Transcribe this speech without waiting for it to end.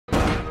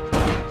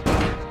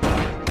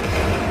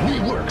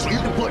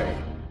play.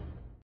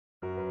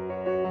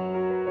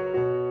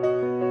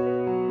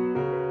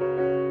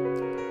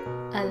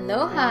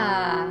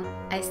 Aloha!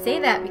 I say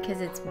that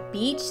because it's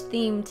beach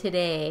themed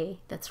today.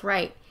 That's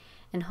right.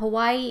 And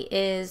Hawaii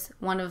is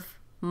one of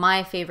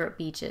my favorite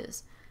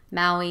beaches.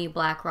 Maui,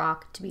 Black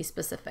Rock, to be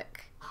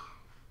specific.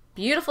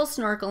 Beautiful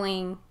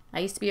snorkeling.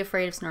 I used to be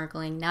afraid of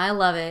snorkeling. Now I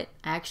love it.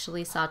 I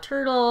actually saw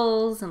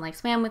turtles and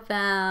swam with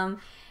them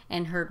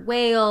and heard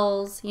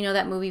whales. You know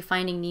that movie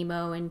Finding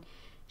Nemo and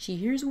she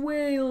hears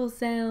whale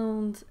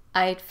sounds.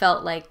 I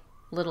felt like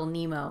little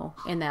Nemo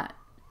in that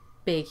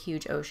big,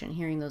 huge ocean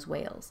hearing those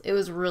whales. It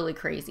was really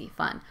crazy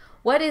fun.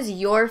 What is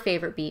your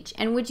favorite beach?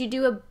 And would you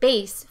do a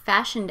base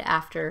fashioned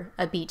after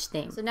a beach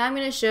theme? So now I'm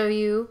going to show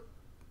you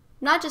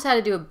not just how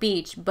to do a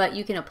beach, but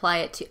you can apply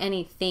it to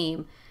any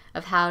theme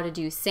of how to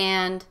do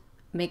sand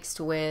mixed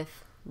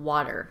with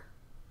water.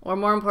 Or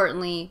more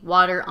importantly,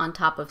 water on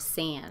top of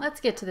sand. Let's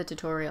get to the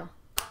tutorial.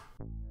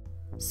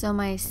 So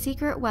my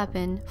secret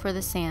weapon for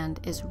the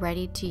sand is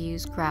ready to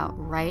use grout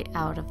right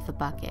out of the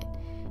bucket.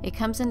 It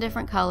comes in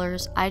different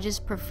colors. I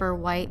just prefer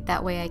white,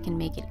 that way I can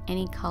make it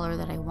any color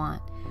that I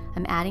want.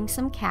 I'm adding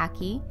some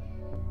khaki,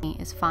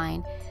 is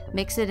fine.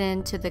 Mix it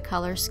into the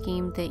color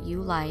scheme that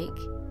you like.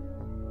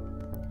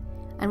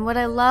 And what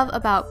I love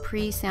about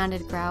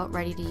pre-sanded grout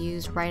ready to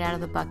use right out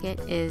of the bucket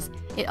is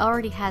it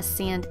already has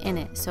sand in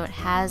it, so it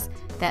has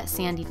that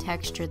sandy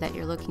texture that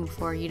you're looking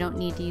for. You don't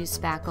need to use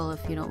spackle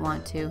if you don't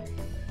want to.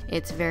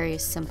 It's a very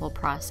simple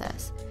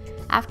process.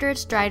 After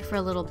it's dried for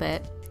a little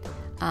bit,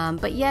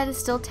 but yet it's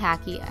still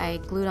tacky, I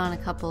glued on a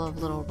couple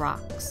of little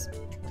rocks.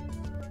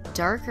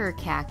 Darker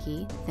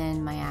khaki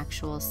than my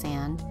actual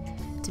sand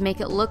to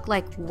make it look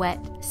like wet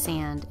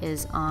sand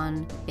is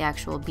on the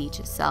actual beach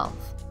itself.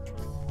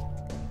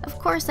 Of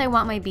course I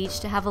want my beach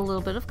to have a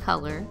little bit of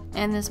color,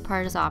 and this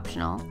part is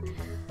optional,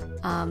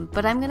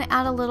 but I'm going to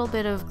add a little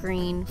bit of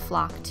green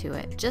flock to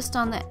it, just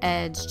on the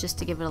edge, just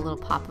to give it a little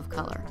pop of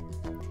color.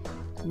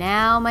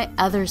 Now my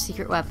other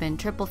secret weapon,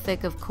 triple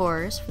thick of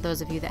course, for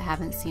those of you that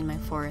haven't seen my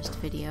forest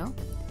video.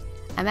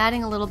 I'm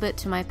adding a little bit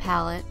to my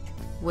palette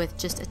with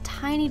just a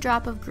tiny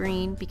drop of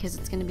green because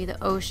it's going to be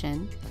the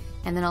ocean,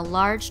 and then a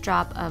large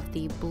drop of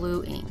the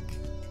blue ink.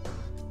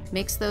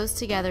 Mix those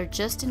together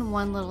just in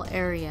one little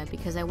area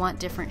because I want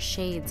different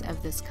shades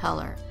of this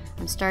color.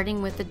 I'm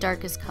starting with the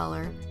darkest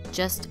color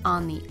just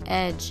on the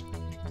edge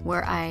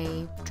where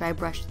I dry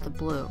brushed the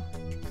blue.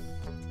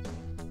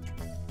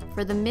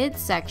 For the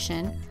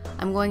midsection,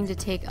 I'm going to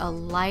take a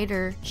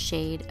lighter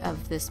shade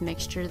of this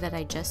mixture that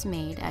I just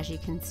made. As you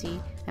can see,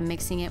 I'm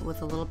mixing it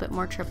with a little bit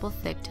more triple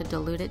thick to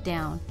dilute it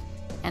down,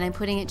 and I'm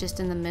putting it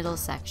just in the middle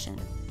section.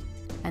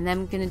 And then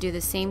I'm going to do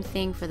the same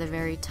thing for the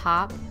very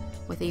top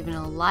with even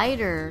a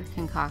lighter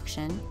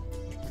concoction,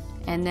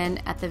 and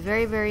then at the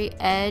very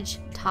edge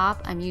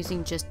top I'm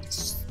using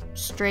just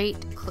straight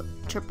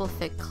triple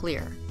thick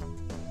clear.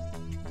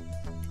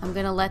 I'm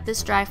going to let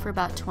this dry for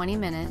about 20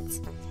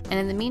 minutes, and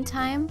in the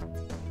meantime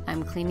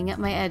I'm cleaning up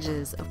my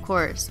edges, of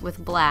course,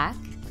 with black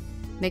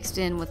mixed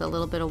in with a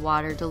little bit of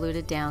water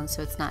diluted down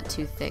so it's not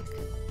too thick.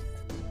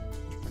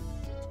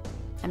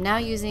 I'm now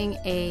using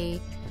a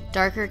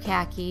darker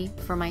khaki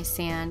for my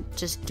sand,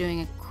 just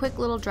doing a quick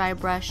little dry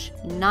brush,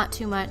 not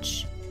too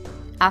much.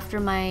 After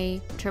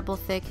my triple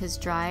thick has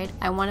dried,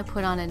 I want to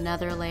put on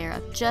another layer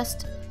of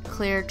just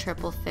clear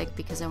triple thick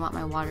because I want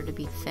my water to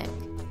be thick.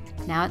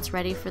 Now it's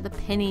ready for the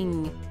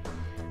pinning.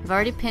 I've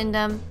already pinned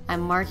them.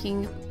 I'm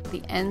marking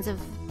the ends of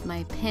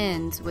my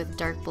pins with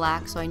dark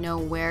black so I know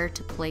where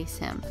to place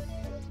him.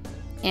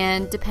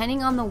 And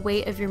depending on the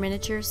weight of your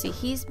miniature, see,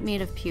 he's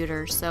made of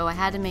pewter, so I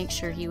had to make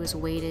sure he was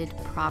weighted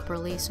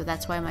properly, so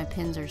that's why my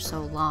pins are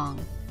so long.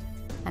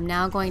 I'm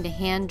now going to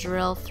hand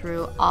drill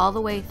through all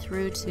the way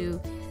through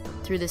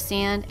the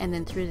sand and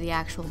then through the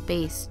actual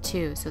base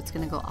too, so it's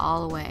going to go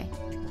all the way.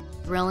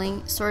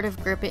 Drilling, sort of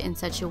grip it in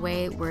such a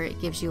way where it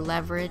gives you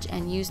leverage,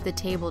 and use the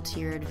table to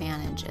your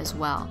advantage as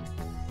well.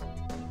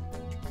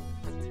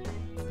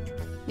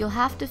 You'll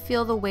have to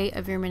feel the weight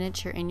of your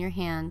miniature in your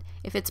hand.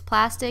 If it's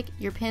plastic,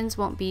 your pins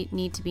won't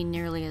need to be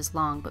nearly as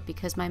long, but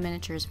because my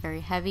miniature is very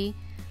heavy,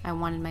 I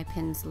wanted my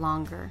pins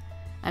longer.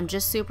 I'm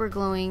just super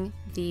gluing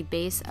the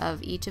base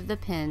of each of the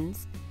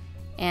pins,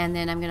 and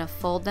then I'm going to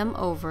fold them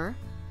over,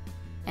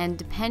 and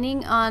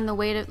depending on the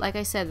weight of, like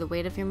I said, the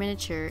weight of your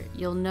miniature,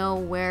 you'll know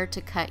where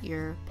to cut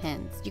your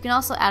pins. You can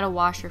also add a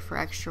washer for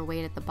extra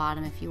weight at the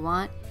bottom if you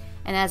want.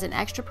 And as an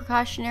extra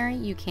precautionary,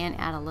 you can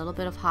add a little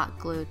bit of hot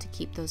glue to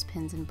keep those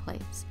pins in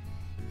place.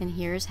 And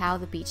here's how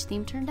the beach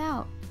theme turned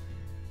out.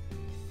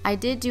 I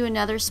did do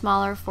another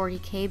smaller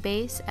 40K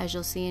base, as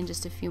you'll see in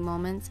just a few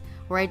moments,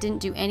 where I didn't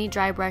do any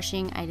dry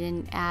brushing. I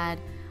didn't add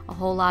a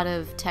whole lot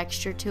of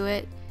texture to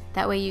it.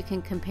 That way you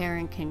can compare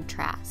and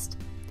contrast.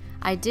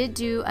 I did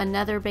do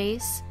another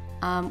base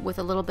with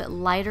a little bit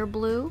lighter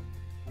blue,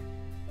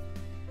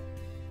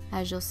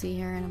 as you'll see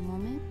here in a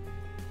moment.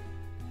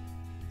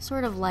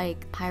 Sort of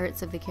like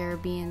Pirates of the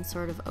Caribbean,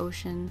 sort of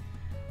ocean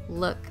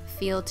look,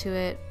 feel to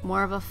it.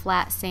 More of a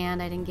flat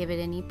sand. I didn't give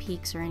it any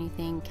peaks or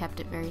anything, kept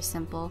it very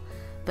simple.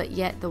 but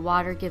yet the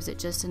water gives it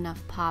just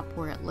enough pop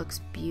where it looks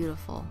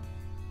beautiful.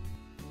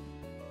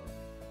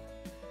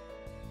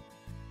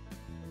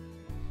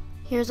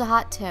 Here's a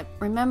hot tip.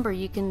 Remember,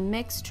 you can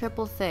mix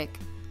triple thick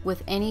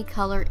with any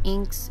color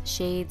inks,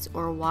 shades,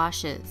 or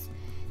washes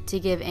to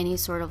give any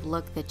sort of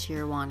look that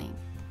you're wanting.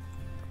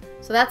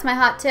 So that's my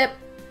hot tip.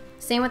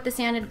 Same with the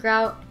sanded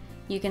grout.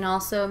 You can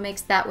also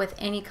mix that with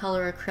any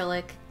color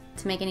acrylic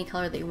to make any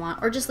color that you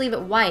want, or just leave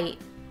it white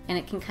and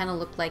it can kind of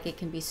look like it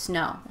can be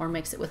snow, or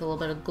mix it with a little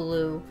bit of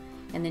glue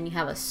and then you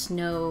have a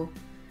snow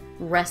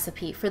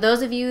recipe. For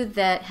those of you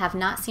that have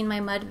not seen my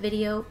mud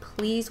video,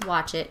 please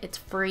watch it. It's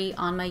free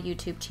on my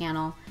YouTube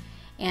channel,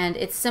 and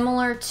it's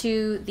similar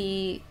to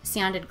the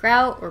sanded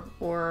grout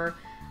or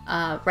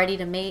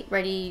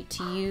ready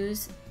to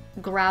use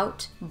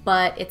grout,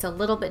 but it's a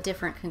little bit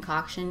different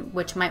concoction,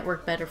 which might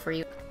work better for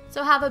you.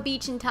 So have a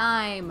beachin'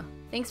 time.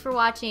 Thanks for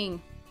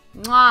watching.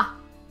 Mwah.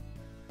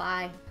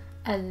 Bye.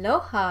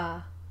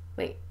 Aloha.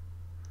 Wait,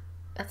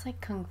 that's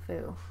like kung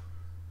fu.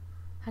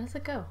 How does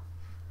it go?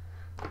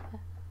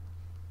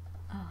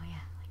 Oh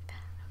yeah, like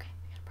that. Okay,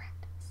 I gotta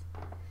practice.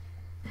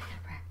 I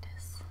gotta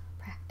practice.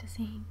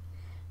 Practicing.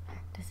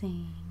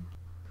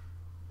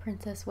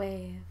 Princess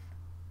wave.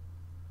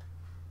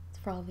 It's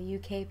for all the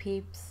UK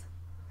peeps.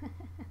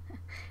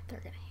 They're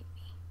gonna hate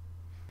me.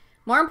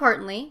 More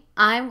importantly,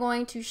 I'm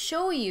going to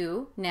show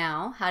you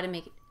now how to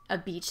make a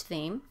beach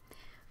theme.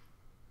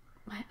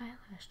 My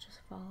eyelash just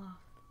fell off.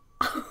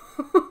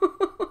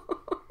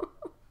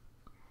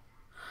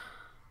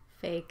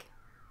 Fake.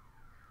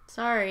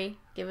 Sorry,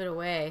 give it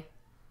away.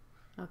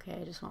 Okay,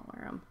 I just won't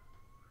wear them.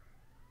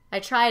 I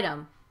tried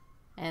them,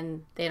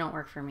 and they don't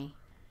work for me.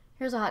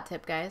 Here's a hot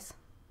tip, guys.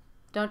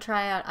 Don't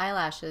try out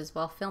eyelashes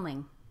while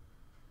filming.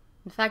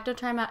 In fact, don't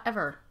try them out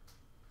ever.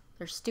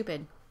 They're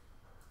stupid.